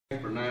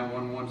For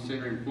 911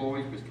 Center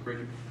employees, Mr.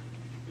 Pritchard.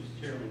 Mr.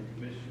 Chairman,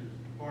 Commissioners,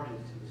 parties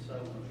to the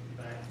settlement of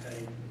back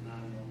pay for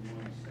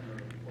 911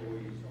 Center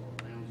employees are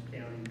Lowndes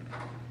County,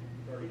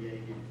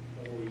 38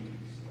 employees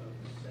of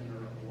the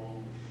center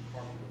along with the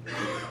Department of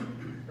Labor.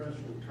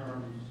 Principal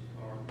terms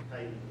are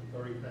payment of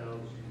 $30,149.85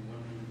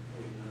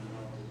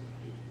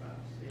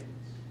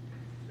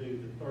 to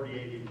the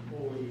 38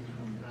 employees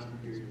from the time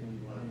period of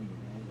July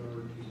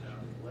 23rd,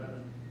 2011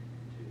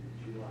 to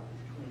July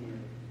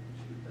 20th,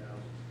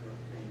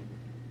 2013.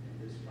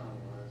 This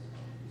finalizes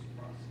this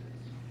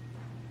process.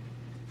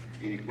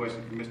 Any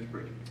questions for Mr.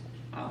 Pritchard?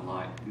 I'd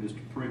like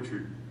Mr.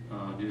 Pritchard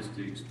just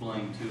to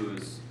explain to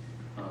us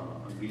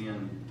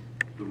again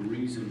the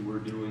reason we're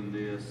doing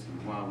this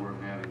and why we're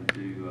having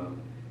to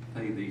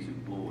pay these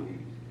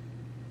employees,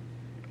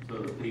 so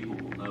that people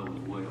will know as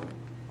well.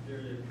 There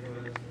was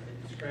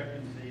a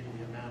discrepancy in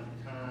the amount of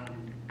time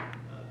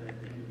that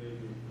the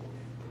individual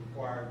was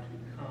required to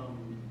come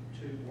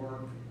to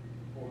work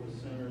for the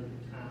center at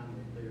the time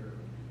of their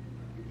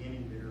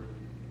beginning their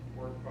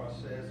work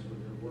process or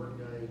their work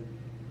day.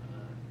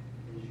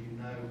 As you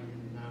know, in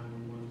the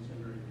 911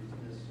 center, it is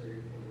necessary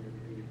for there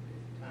to be a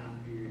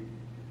time period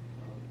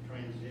of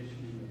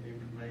transitioning of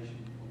information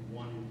from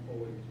one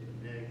employee to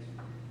the next. It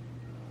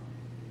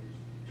was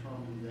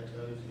determined that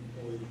those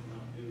employees were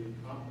not duly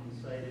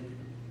compensated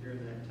during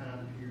that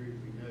time period.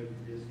 We noted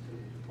this to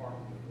the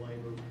Department of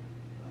Labor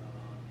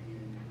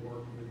and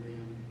worked with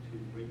them to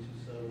reach a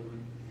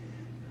settlement,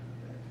 and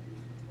that is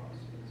the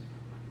process.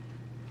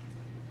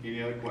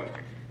 Any other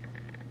questions?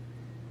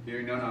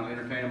 Hearing none, I'll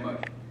entertain a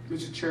motion.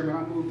 Mr. Chairman,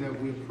 I move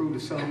that we approve the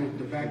settlement of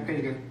the back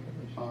pay to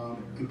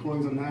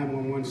employees of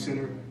 911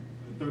 Center,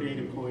 38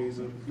 employees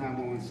of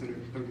 911 Center,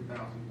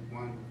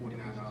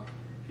 $30,149.55.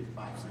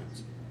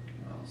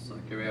 I'll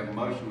second. Okay, we have a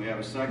motion, we have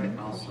a second.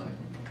 I'll second.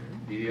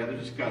 Any other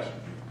discussion?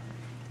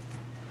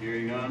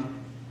 Hearing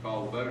none,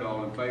 call the vote.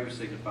 All in favor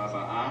signify by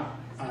aye.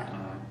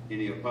 Aye.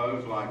 Any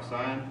opposed, like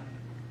sign.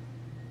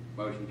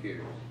 Motion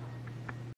carries.